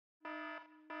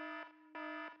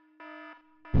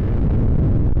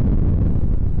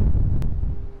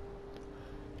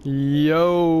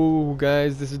Yo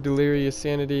guys, this is Delirious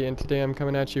Sanity, and today I'm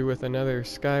coming at you with another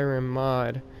Skyrim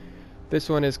mod. This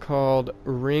one is called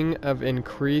Ring of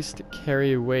Increased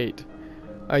Carry Weight.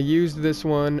 I used this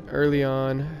one early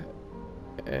on,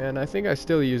 and I think I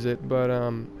still use it,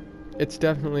 but it's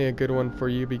definitely a good one for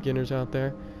you beginners out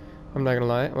there. I'm not gonna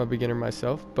lie, I'm a beginner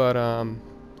myself, but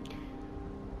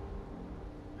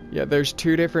yeah, there's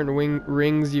two different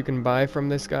rings you can buy from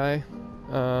this guy.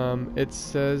 It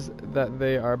says that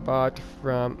they are bought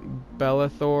from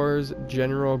Bellathor's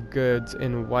General Goods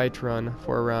in Whiterun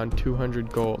for around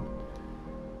 200 gold.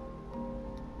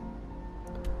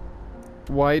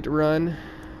 Whiterun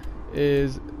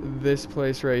is this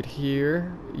place right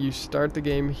here. You start the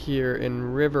game here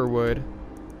in Riverwood,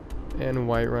 and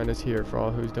Whiterun is here for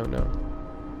all who don't know.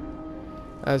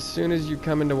 As soon as you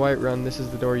come into Whiterun, this is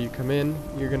the door you come in.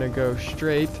 You're gonna go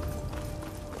straight,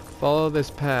 follow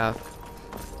this path.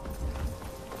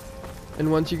 And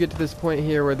once you get to this point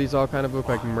here where these all kind of look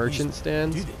like merchant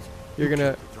stands, you're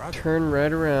gonna turn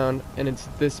right around and it's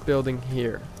this building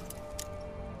here.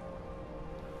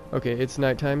 Okay, it's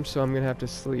nighttime, so I'm gonna have to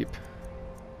sleep.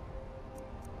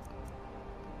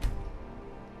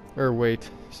 Or wait,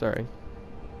 sorry.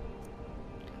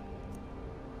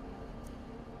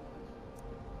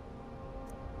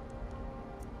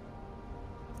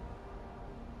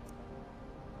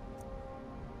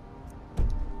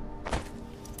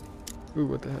 Ooh,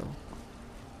 what the hell?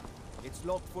 It's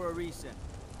locked for a reason.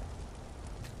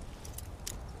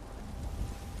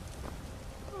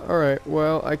 Alright,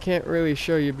 well, I can't really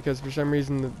show you because for some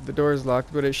reason the door is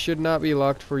locked, but it should not be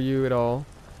locked for you at all.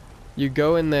 You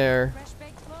go in there,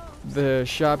 the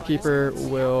shopkeeper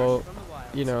will,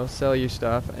 you know, sell you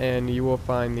stuff, and you will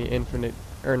find the infinite,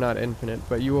 or not infinite,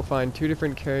 but you will find two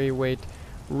different carry weight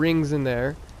rings in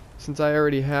there. Since I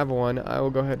already have one, I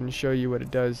will go ahead and show you what it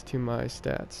does to my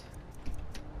stats.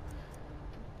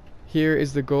 Here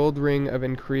is the gold ring of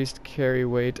increased carry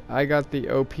weight. I got the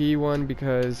OP one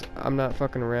because I'm not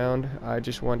fucking around. I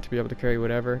just want to be able to carry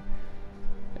whatever.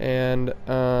 And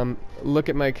look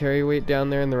at my carry weight down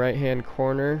there in the right hand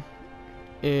corner,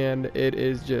 and it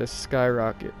is just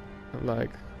skyrocket,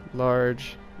 like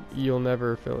large. You'll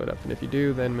never fill it up, and if you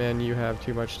do, then man, you have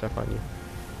too much stuff on you.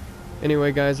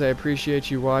 Anyway guys, I appreciate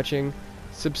you watching.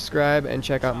 Subscribe and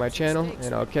check out my channel,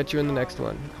 and I'll catch you in the next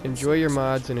one. Enjoy your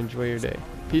mods and enjoy your day.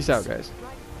 Peace out, guys.